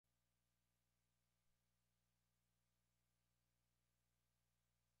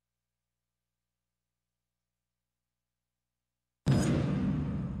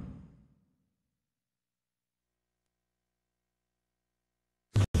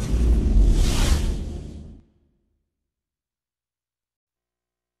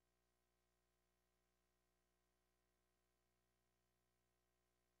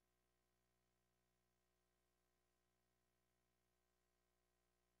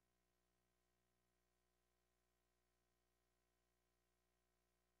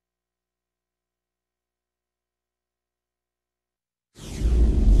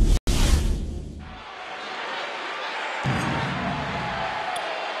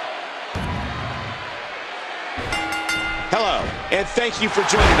Hello, and thank you for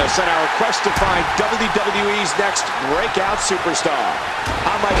joining us on our quest to find WWE's next breakout superstar.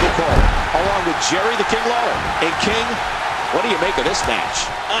 I'm Michael Cole, along with Jerry the King Lawler. And King, what do you make of this match?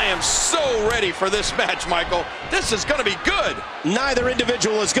 I am so ready for this match, Michael. This is going to be good. Neither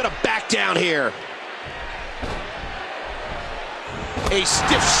individual is going to back down here. A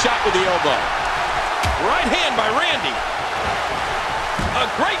stiff shot with the elbow. Right hand by Randy.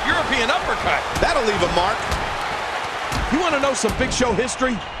 A great European uppercut. That'll leave a mark. You want to know some Big Show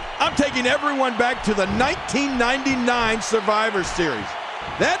history? I'm taking everyone back to the 1999 Survivor Series.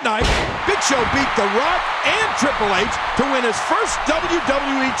 That night, Big Show beat The Rock and Triple H to win his first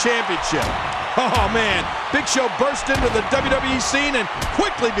WWE Championship. Oh man, Big Show burst into the WWE scene and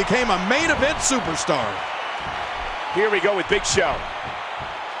quickly became a main event superstar. Here we go with Big Show.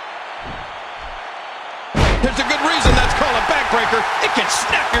 There's a good reason that's called a backbreaker. It can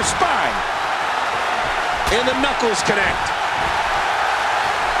snap your spine. And the knuckles connect.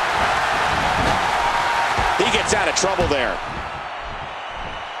 He gets out of trouble there.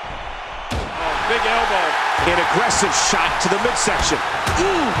 Oh, big elbow. An aggressive shot to the midsection.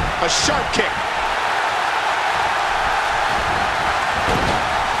 Ooh, a sharp kick.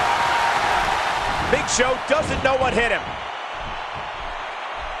 Big Show doesn't know what hit him.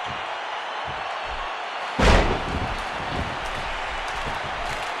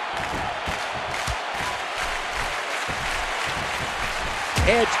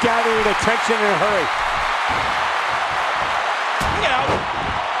 Edge gathering attention in a hurry. Look out.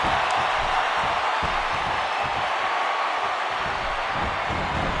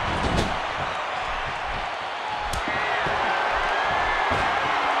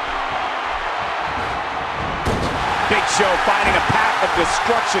 Big Show finding a path of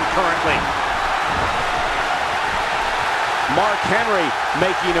destruction currently. Mark Henry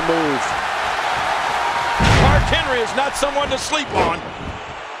making a move. Mark Henry is not someone to sleep on.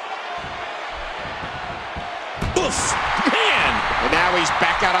 Oof, man! And now he's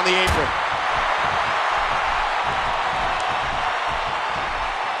back out on the apron.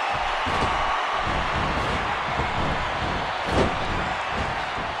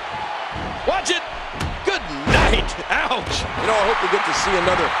 Watch it! Good night! Ouch! You know, I hope we get to see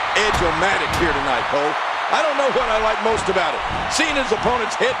another Edge-o-matic here tonight, Cole. I don't know what I like most about it. Seeing his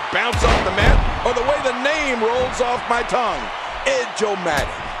opponent's head bounce off the mat, or the way the name rolls off my tongue. Edge-o-matic.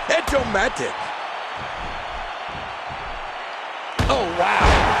 Edge-o-matic. Oh, wow.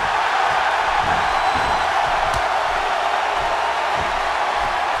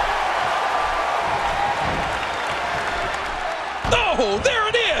 Oh, there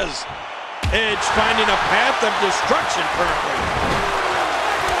it is! Edge finding a path of destruction currently.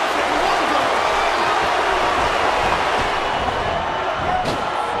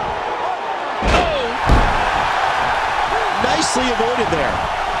 Nicely avoided there.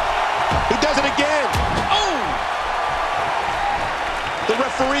 He does it again. Oh! The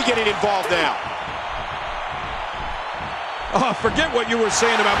referee getting involved now. Oh, forget what you were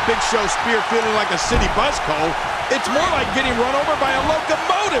saying about Big Show spear feeling like a city bus, Cole. It's more like getting run over by a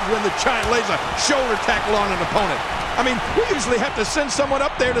locomotive when the giant lays a shoulder tackle on an opponent. I mean, we usually have to send someone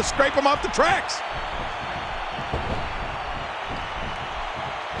up there to scrape him off the tracks.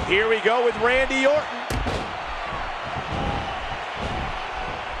 Here we go with Randy Orton.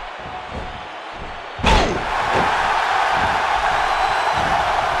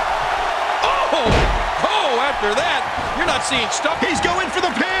 After that, you're not seeing stuff. He's going for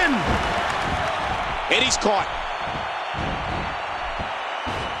the pin! And he's caught.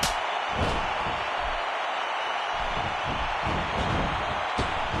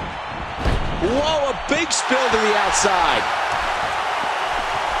 Whoa, a big spill to the outside.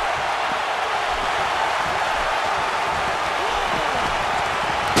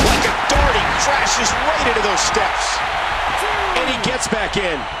 Like a dart, he crashes right into those steps. And he gets back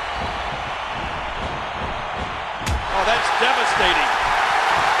in. Oh, that's devastating.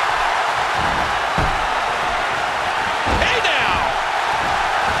 Hey now!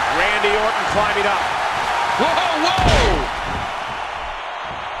 Randy Orton climbing up. Whoa, whoa!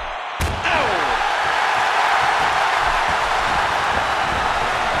 Ow!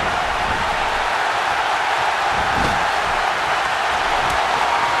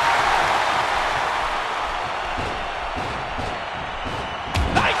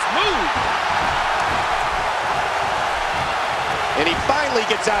 Nice move! And he finally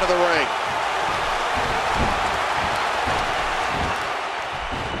gets out of the ring.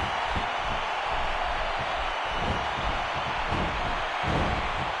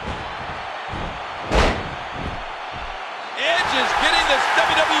 Edge is getting this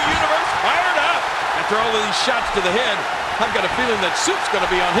WWE Universe fired up. After all of these shots to the head, I've got a feeling that soup's going to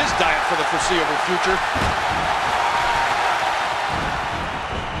be on his diet for the foreseeable future.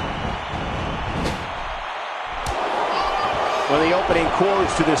 When the opening chorus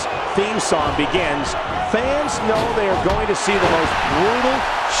to this theme song begins, fans know they are going to see the most brutal,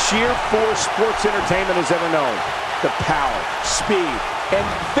 sheer force sports entertainment has ever known. The power, speed, and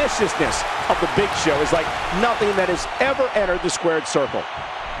viciousness of the Big Show is like nothing that has ever entered the squared circle.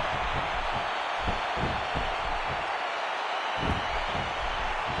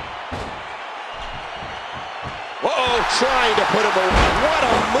 Uh-oh, trying to put him away. What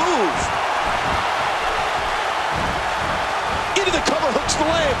a move! Into the cover, hooks the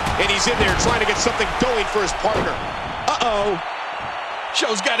leg. And he's in there trying to get something going for his partner. Uh-oh.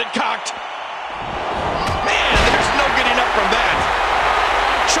 Show's got it cocked. Man, there's no getting up from that.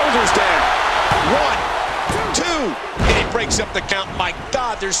 Shoulders down. 1, 2. And he breaks up the count. My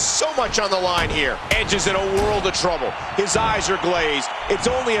God, there's so much on the line here. Edge is in a world of trouble. His eyes are glazed. It's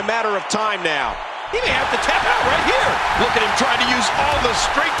only a matter of time now. He may have to tap out right here. Look at him trying to use all the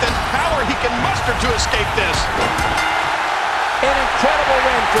strength and power he can muster to escape this. An incredible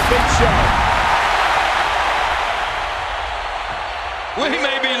win for Big Show. We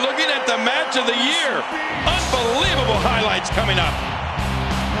may be looking at the match of the year. Unbelievable highlights coming up.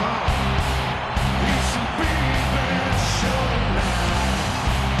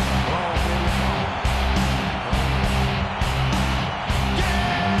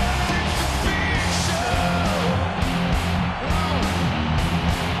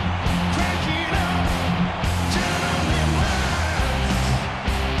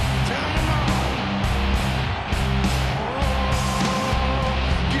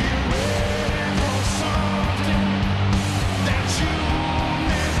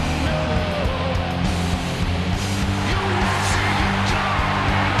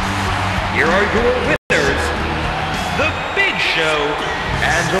 Here are your winners, The Big Show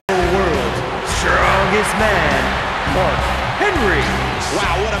and the world's strongest man, Mark Henry.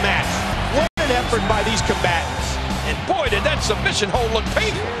 Wow, what a match. What an effort by these combatants. And boy, did that submission hold look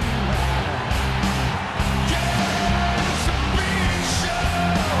painful.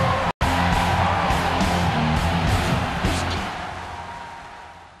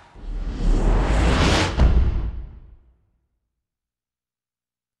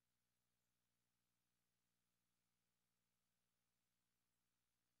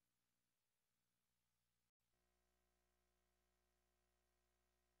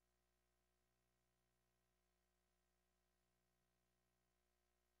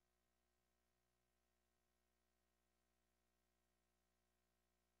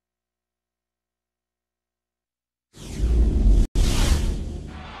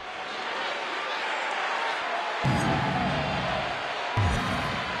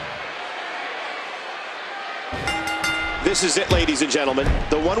 This is it, ladies and gentlemen,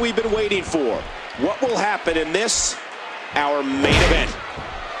 the one we've been waiting for. What will happen in this, our main event?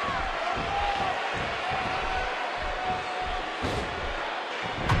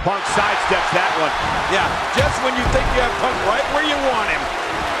 Punk sidesteps that one. Yeah, just when you think you have Punk right where you want him.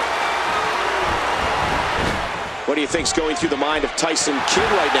 What do you think's going through the mind of Tyson Kidd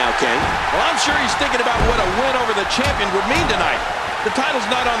right now, Ken? Well, I'm sure he's thinking about what a win over the champion would mean tonight. The title's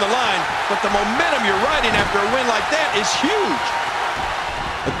not on the line, but the momentum you're riding after a win like that is huge.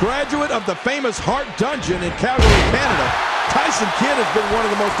 A graduate of the famous Hart Dungeon in Calgary, Canada, Tyson Kidd has been one of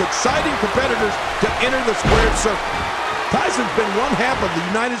the most exciting competitors to enter the squared circle. Tyson's been one half of the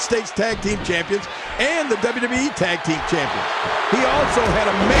United States Tag Team Champions and the WWE Tag Team Champions. He also had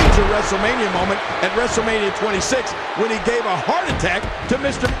a major WrestleMania moment at WrestleMania 26 when he gave a heart attack to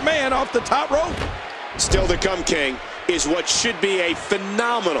Mr. McMahon off the top rope. Still to come, King, is what should be a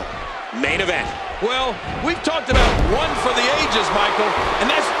phenomenal main event. Well, we've talked about one for the ages, Michael, and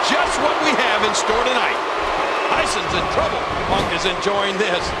that's just what we have in store tonight. Tyson's in trouble. Punk is enjoying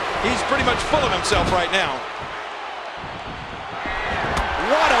this. He's pretty much full of himself right now.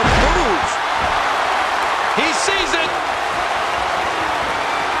 What a move! He sees it.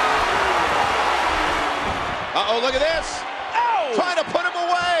 Uh-oh, look at this. Oh! Trying to put him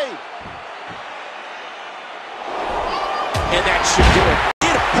away. And that should do it.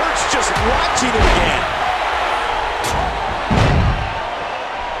 It hurts just watching it again.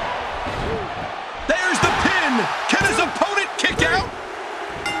 There's the pin. Can his opponent kick out?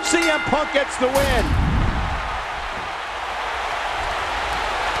 CM Punk gets the win.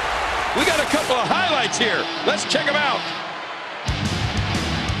 We got a couple of highlights here. Let's check them out.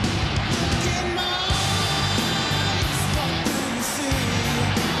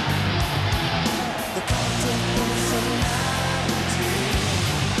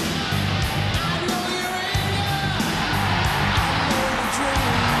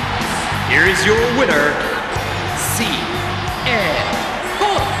 here is your winner, CM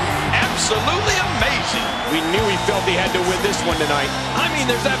Punk. Absolutely amazing. We knew he felt he had to win this one tonight. I mean,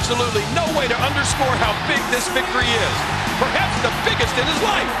 there's absolutely no way to underscore how big this victory is. Perhaps the biggest in his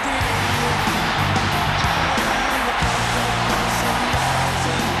life.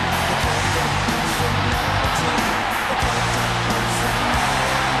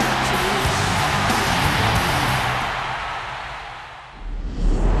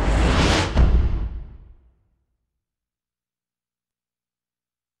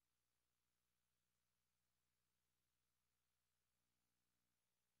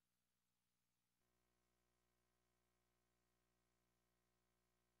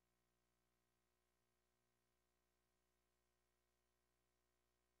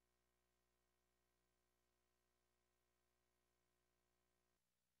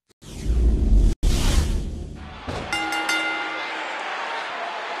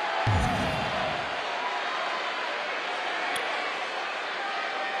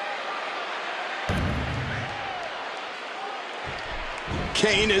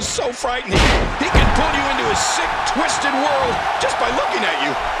 Kane is so frightening. He can pull you into a sick, twisted world just by looking at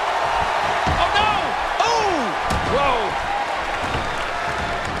you. Oh, no! Oh! Whoa!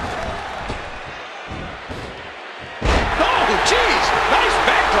 Oh, jeez! Nice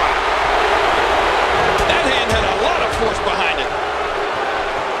backdrop. That hand had a lot of force behind it.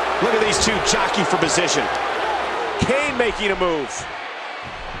 Look at these two jockey for position. Kane making a move.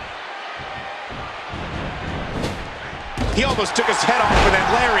 He almost took his head off with that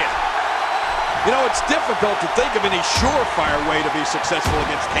lariat. You know, it's difficult to think of any surefire way to be successful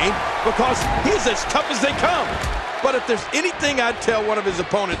against Kane because he's as tough as they come. But if there's anything I'd tell one of his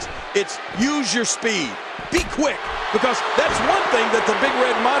opponents, it's use your speed. Be quick, because that's one thing that the big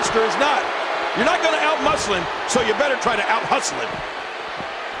red monster is not. You're not going to out-muscle him, so you better try to out-hustle him.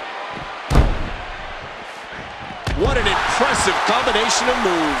 What an impressive combination of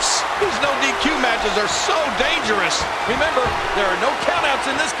moves. These no DQ matches are so dangerous. Remember, there are no countouts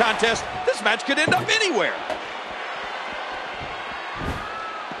in this contest. This match could end up anywhere.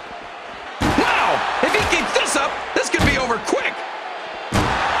 Wow! If he keeps this up, this could be over quick.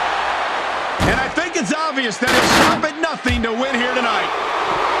 And I think it's obvious that he'll stop at nothing to win here tonight.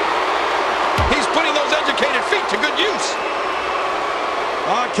 He's putting those educated feet to good use.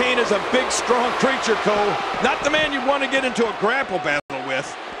 Kane is a big, strong creature, Cole. Not the man you'd want to get into a grapple battle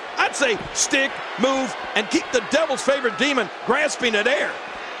with. I'd say stick, move, and keep the devil's favorite demon grasping at air.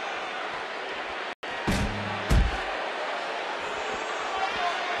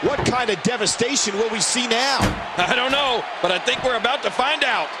 What kind of devastation will we see now? I don't know, but I think we're about to find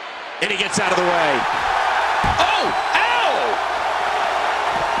out. And he gets out of the way. Oh! Ow!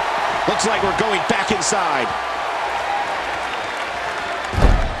 Looks like we're going back inside.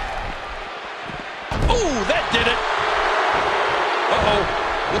 Ooh, that did it. Uh-oh.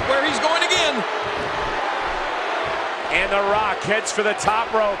 Look where he's going again. And The Rock heads for the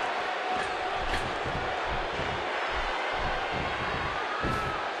top rope.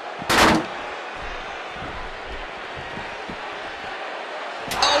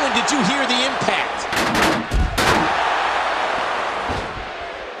 Oh, and did you hear the impact?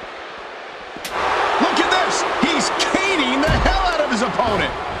 Look at this. He's caning the hell out of his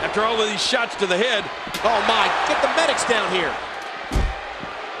opponent. After all of these shots to the head. Oh, my. Get the medics down here.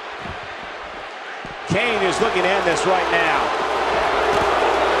 Kane is looking to end this right now.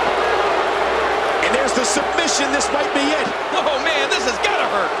 And there's the submission. This might be it. Oh, man, this has got to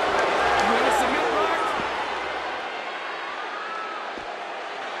hurt.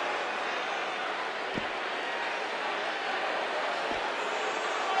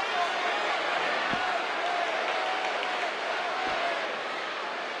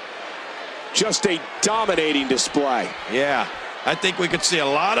 Just a dominating display. Yeah, I think we could see a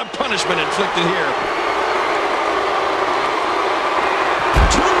lot of punishment inflicted here.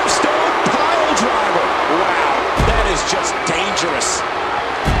 Tombstone pile driver. Wow, that is just dangerous.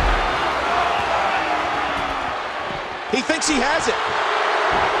 He thinks he has it.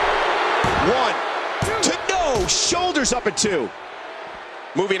 1, 2, no, shoulders up at 2.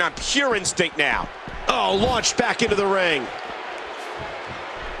 Moving on pure instinct now. Oh, launched back into the ring.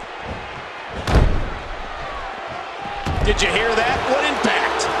 Did you hear that? What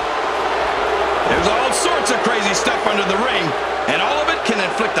impact? There's all sorts of crazy stuff under the ring, and all of it can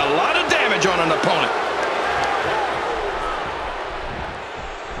inflict a lot of damage on an opponent.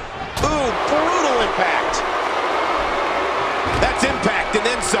 Ooh, brutal impact. That's impact and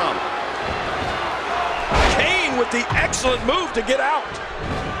then some. Kane with the excellent move to get out.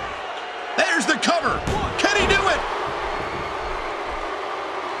 There's the cover. Can he do it?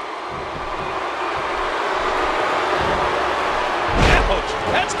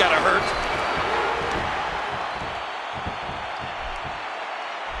 That's gotta hurt.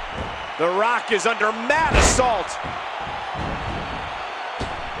 The Rock is under mad assault.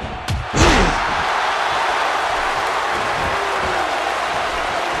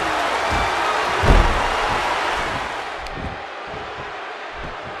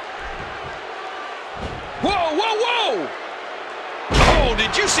 Whoa, whoa, whoa! Oh,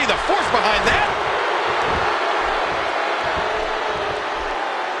 did you see the force behind that?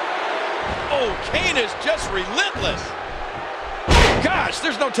 Oh, Kane is just relentless. Oh, gosh,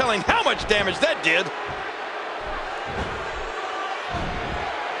 there's no telling how much damage that did.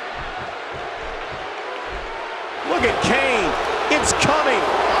 Look at Kane. It's coming.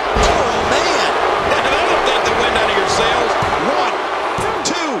 Oh, man. That'll take the wind out of your sails.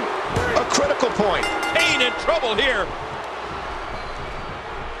 1, 2. A critical point. Kane in trouble here.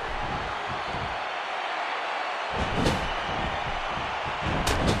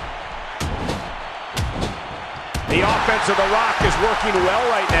 The offense of The Rock is working well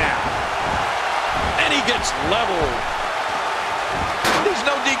right now. And he gets leveled. These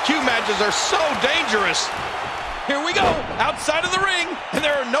no DQ matches are so dangerous. Here we go, outside of the ring, and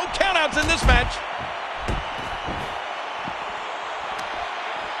there are no countouts in this match.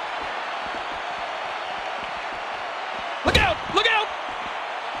 Look out, look out!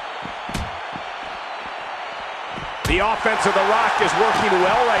 The offense of The Rock is working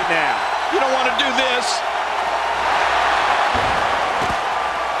well right now. You don't want to do this.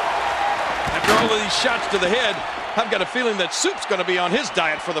 After all of these shots to the head, I've got a feeling that Soup's going to be on his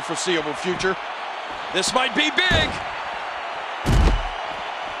diet for the foreseeable future. This might be big.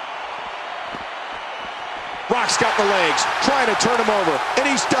 Rock's got the legs, trying to turn him over, and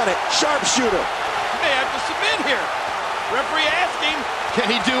he's done it. Sharpshooter. May have to submit here. Referee asking, can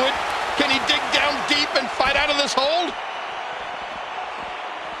he do it? Can he dig down deep and fight out of this hold?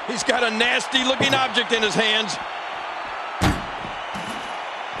 He's got a nasty-looking object in his hands.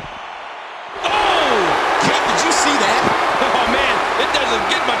 Oh! Kate, did you see that? Oh, man, it doesn't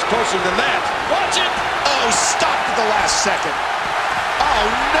get much closer than that. Watch it! Oh, stopped at the last second. Oh,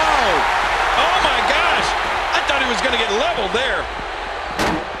 no! Oh, my gosh! I thought he was going to get leveled there.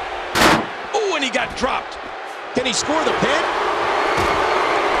 Oh, and he got dropped. Can he score the pin?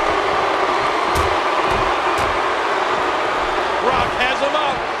 Rock has him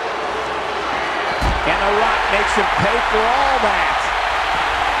up. And The Rock makes him pay for all that.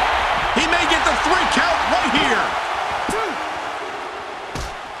 He may get the 3 count right here.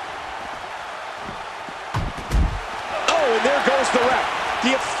 Oh, and there goes the ref.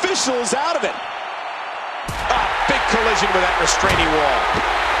 The official is out of it. Big collision with that restraining wall.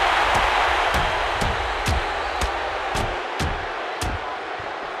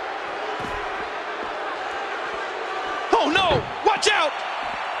 Oh, no! Watch out!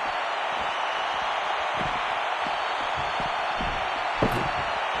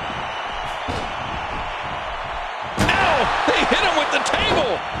 Ow! They hit him with the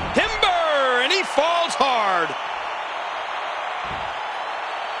table! Timber! And he falls hard.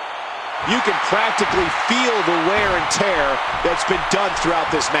 You can practically feel the wear and tear that's been done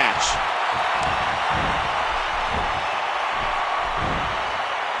throughout this match.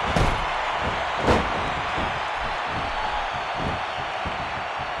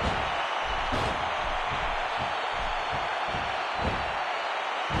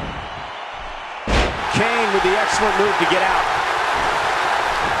 Kane with the excellent move to get out.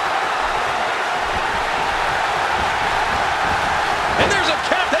 And there's a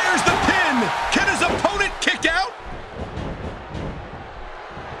count. There's the pin. Can his opponent kick out?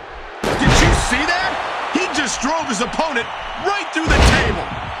 Did you see that? He just drove his opponent right through the table.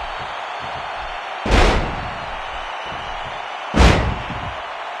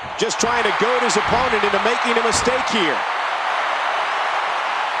 Just trying to goad his opponent into making a mistake here.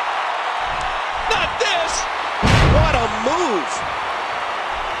 Not this! What a move!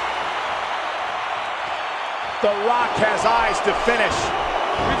 The Rock has eyes to finish.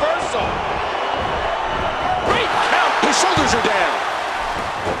 Reversal. Great count. His shoulders are down.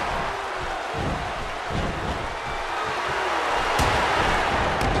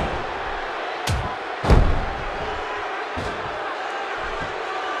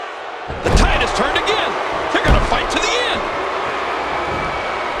 The tide has turned again. They're going to fight to the end.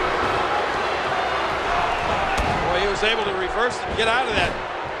 Boy, he was able to reverse it and get out of that.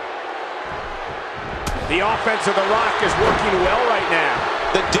 The offense of The Rock is working well right now.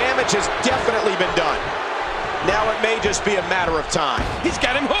 The damage has definitely been done. Now it may just be a matter of time. He's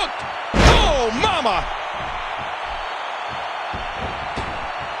got him hooked. Oh, mama!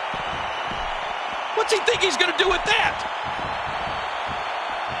 What's he think he's going to do with that?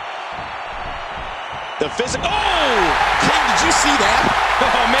 The physical. Oh! King, did you see that?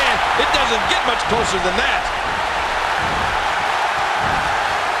 Oh, man, it doesn't get much closer than that.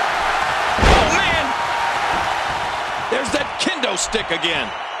 Oh, man! There's that kendo stick again.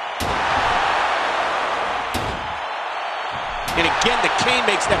 And again, the cane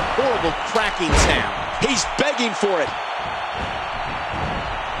makes that horrible cracking sound. He's begging for it.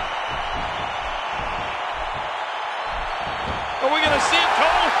 Are we going to see it,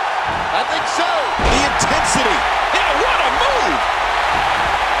 Cole? I think so. The intensity. Yeah, what a move!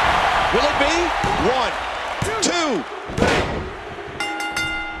 Will it be? 1,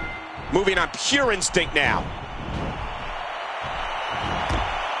 2. Moving on pure instinct now.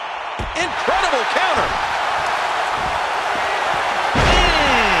 Incredible counter.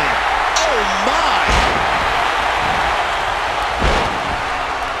 Oh, my.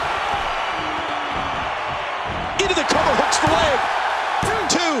 Into the cover, hooks the leg.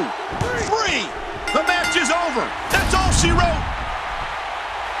 2, 3. The match is over. That's all she wrote.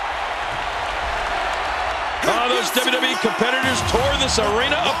 Oh, those WWE competitors tore this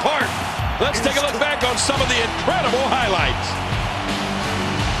arena apart. Let's take a look back on some of the incredible highlights.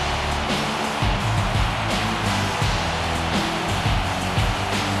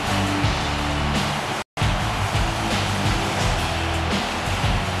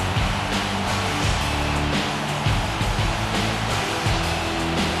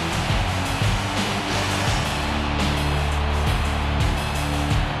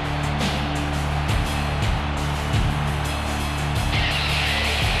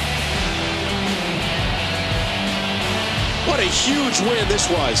 What a huge win this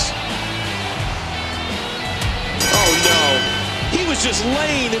was. Oh, no. He was just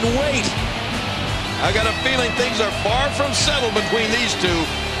laying in wait. I got a feeling things are far from settled between these two.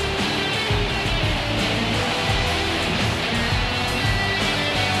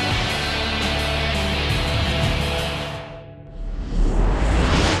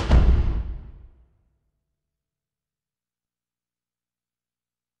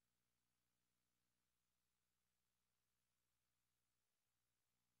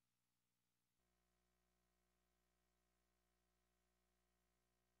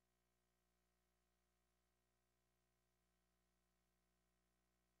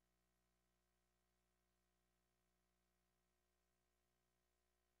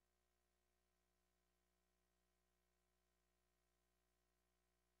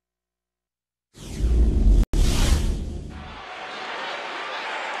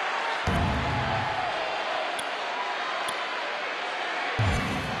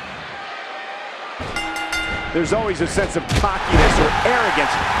 There's always a sense of cockiness or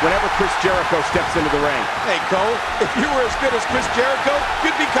arrogance whenever Chris Jericho steps into the ring. Hey, Cole, if you were as good as Chris Jericho,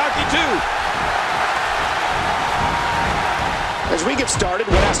 you'd be cocky too. As we get started,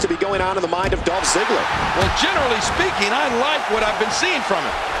 what has to be going on in the mind of Dolph Ziggler? Well, generally speaking, I like what I've been seeing from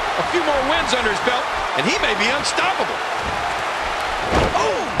him. A few more wins under his belt, and he may be unstoppable.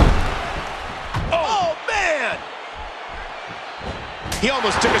 Oh! Oh, man! He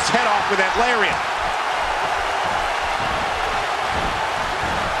almost took his head off with that lariat.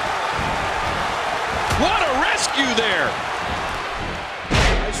 What a rescue there!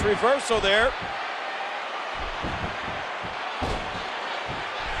 Nice reversal there.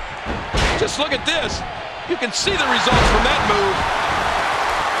 Just look at this. You can see the results from that move.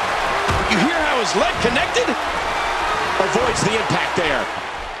 You hear how his leg connected? Avoids the impact there.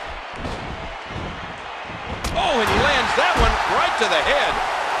 Oh, and he lands that one right to the head.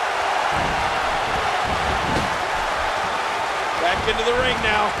 Back into the ring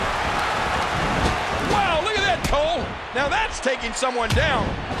now. Wow, look at that, Cole. Now that's taking someone down.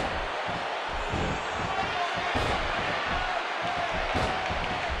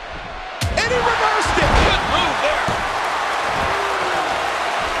 And he reversed it. Good move there.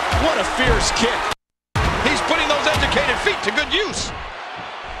 What a fierce kick. He's putting those educated feet to good use.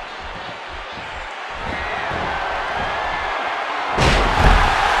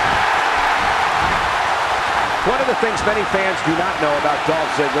 One of the things many fans do not know about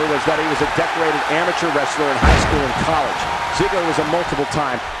Dolph Ziggler was that he was a decorated amateur wrestler in high school and college. Ziggler was a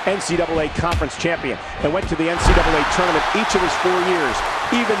multiple-time NCAA conference champion and went to the NCAA tournament each of his 4 years.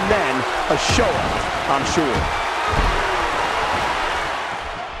 Even then, a show-off, I'm sure.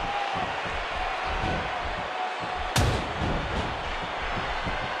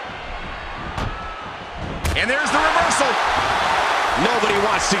 And there's the reversal. Nobody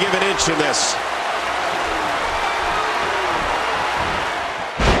wants to give an inch in this.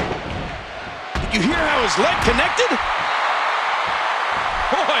 You hear how his leg connected?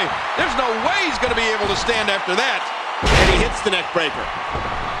 Boy, there's no way he's going to be able to stand after that. And he hits the neck breaker.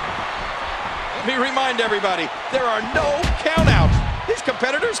 Let me remind everybody, there are no countouts. These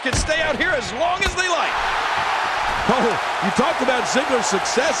competitors can stay out here as long as they like. Oh, you talked about Ziggler's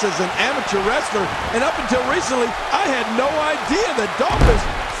success as an amateur wrestler, and up until recently, I had no idea that Dolph is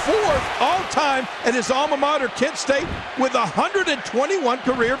fourth all-time at his alma mater, Kent State, with 121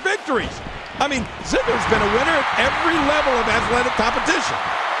 career victories. I mean, Ziggler's been a winner at every level of athletic competition.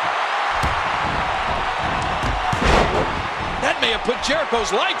 That may have put Jericho's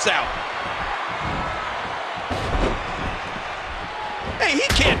lights out. Hey, he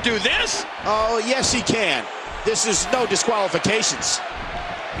can't do this. Oh, yes, he can. This is no disqualifications.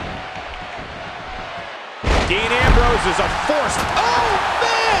 Dean Ambrose is a force. Oh,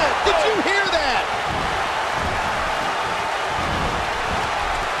 man! Did you hear that?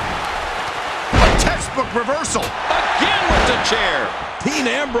 A textbook reversal. Again with the chair. Dean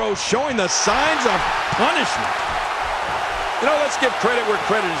Ambrose showing the signs of punishment. You know, let's give credit where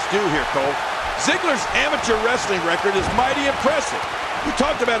credit is due here, Cole. Ziggler's amateur wrestling record is mighty impressive. We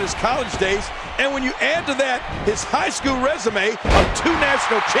talked about his college days, and when you add to that his high school resume of 2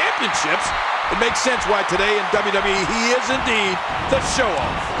 national championships, it makes sense why today in WWE he is indeed the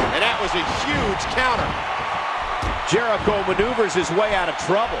show-off. And that was a huge counter. Jericho maneuvers his way out of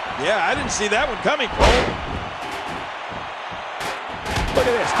trouble. Yeah, I didn't see that one coming, Cole. Look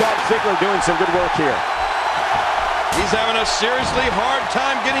at this, Dolph Ziggler doing some good work here. He's having a seriously hard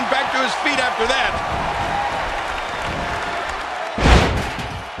time getting back to his feet after that.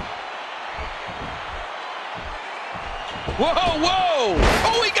 Whoa, whoa!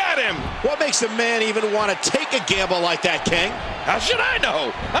 Oh, he got him! What makes a man even want to take a gamble like that, King? How should I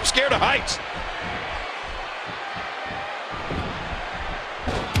know? I'm scared of heights.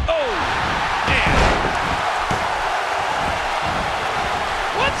 Oh, man.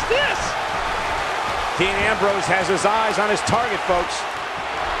 What's this? Dean Ambrose has his eyes on his target, folks.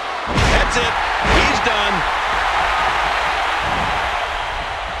 That's it. He's done.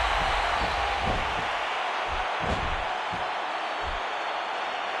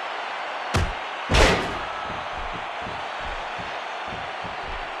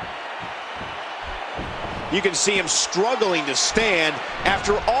 You can see him struggling to stand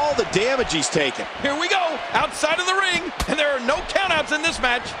after all the damage he's taken. Here we go, outside of the ring, and there are no countouts in this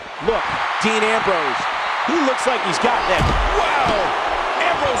match. Look, Dean Ambrose, he looks like he's got that. Wow!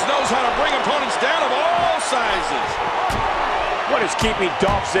 Ambrose knows how to bring opponents down of all sizes. What is keeping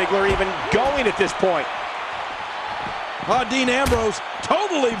Dolph Ziggler even going at this point? Dean Ambrose,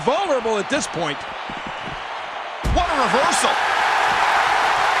 totally vulnerable at this point. What a reversal.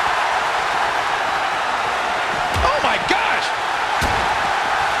 Oh my gosh!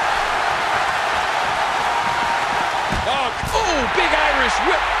 Oh, big Irish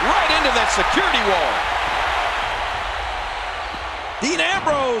whip right into that security wall. Dean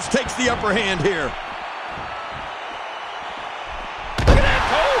Ambrose takes the upper hand here. Look at that,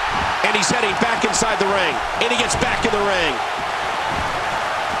 Cole! And he's heading back inside the ring. And he gets back in the ring.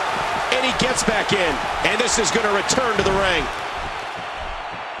 And he gets back in. And this is going to return to the ring.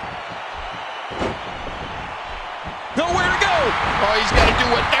 Nowhere to go. Oh, he's got to do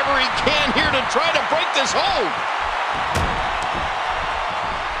whatever he can here to try to break this hold.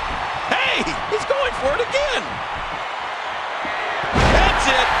 Hey, he's going for it again. That's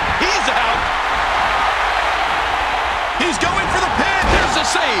it. He's out. He's going for the pin. There's the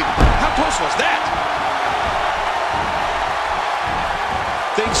save. How close was that?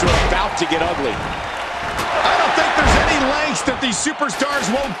 Things are about to get ugly. I don't think there's any lengths that these superstars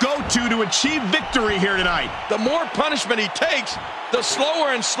won't go to achieve victory here tonight. The more punishment he takes, the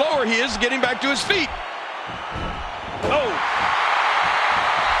slower and slower he is getting back to his feet. Oh.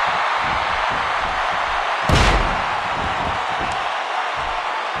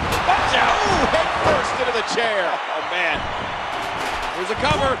 Watch out. Ooh, head first into the chair. Oh, man. There's a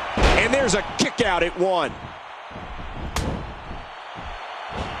cover. And there's a kick out at 1.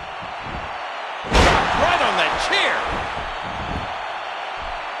 Right on that chair.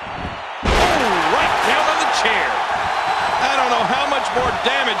 Oh, right down on the chair. I don't know how much more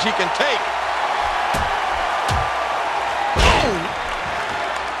damage he can take. Oh.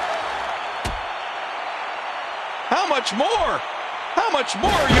 How much more? How much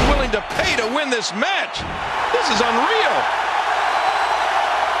more are you willing to pay to win this match? This is unreal.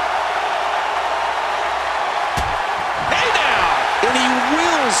 Hey now. And he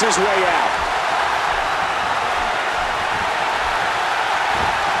wills his way out.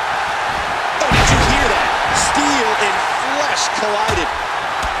 Steel and flesh collided.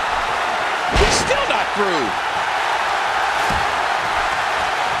 He's still not through.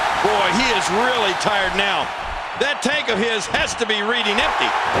 Boy, he is really tired now. That tank of his has to be reading empty.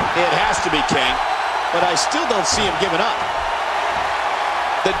 It has to be, King, but I still don't see him giving up.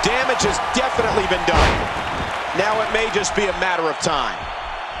 The damage has definitely been done. Now it may just be a matter of time.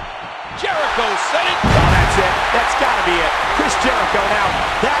 Jericho said it. Oh, that's it. That's got to be it. Chris Jericho now.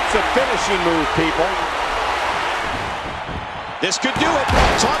 That's a finishing move, people. This could do it.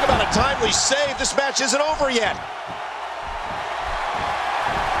 Talk about a timely save. This match isn't over yet.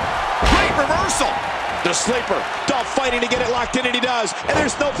 Great reversal. The sleeper. Dolph fighting to get it locked in, and he does. And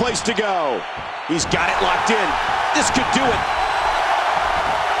there's no place to go. He's got it locked in. This could do it.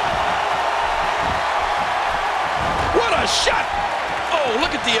 What a shot. Oh,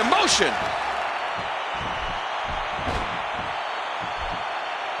 look at the emotion.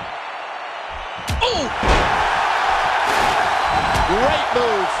 Oh. Great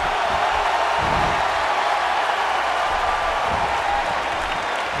move.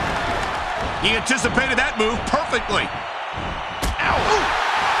 He anticipated that move perfectly. Ow. Oh.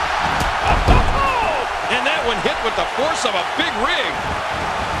 And that one hit with the force of a big rig.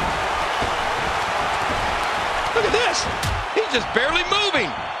 Look at this. He's just barely moving.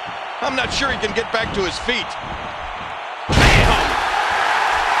 I'm not sure he can get back to his feet. Bam!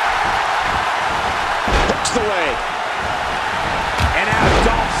 Hooks the leg. And now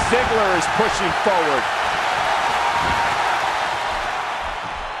Dolph Ziggler is pushing forward.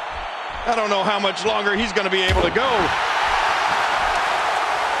 I don't know how much longer he's going to be able to go.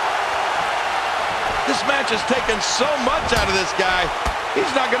 This match has taken so much out of this guy.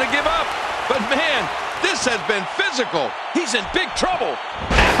 He's not going to give up. But man, this has been physical. He's in big trouble.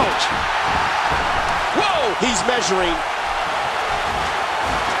 Ouch. Whoa. He's measuring.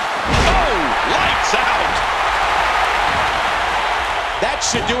 Oh, lights out. That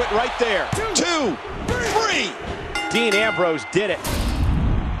should do it right there. 2, 3. Dean Ambrose did it.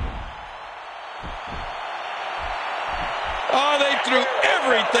 Oh, they threw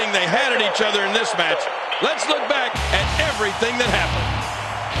everything they had at each other in this match. Let's look back at everything that happened.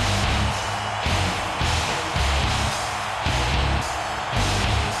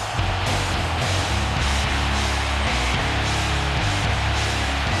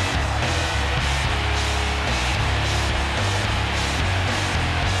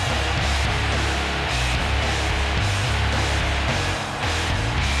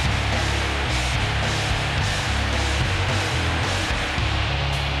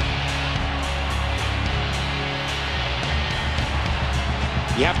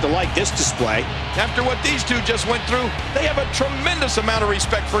 You have to like this display. After what these two just went through, they have a tremendous amount of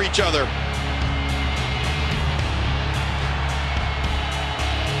respect for each other.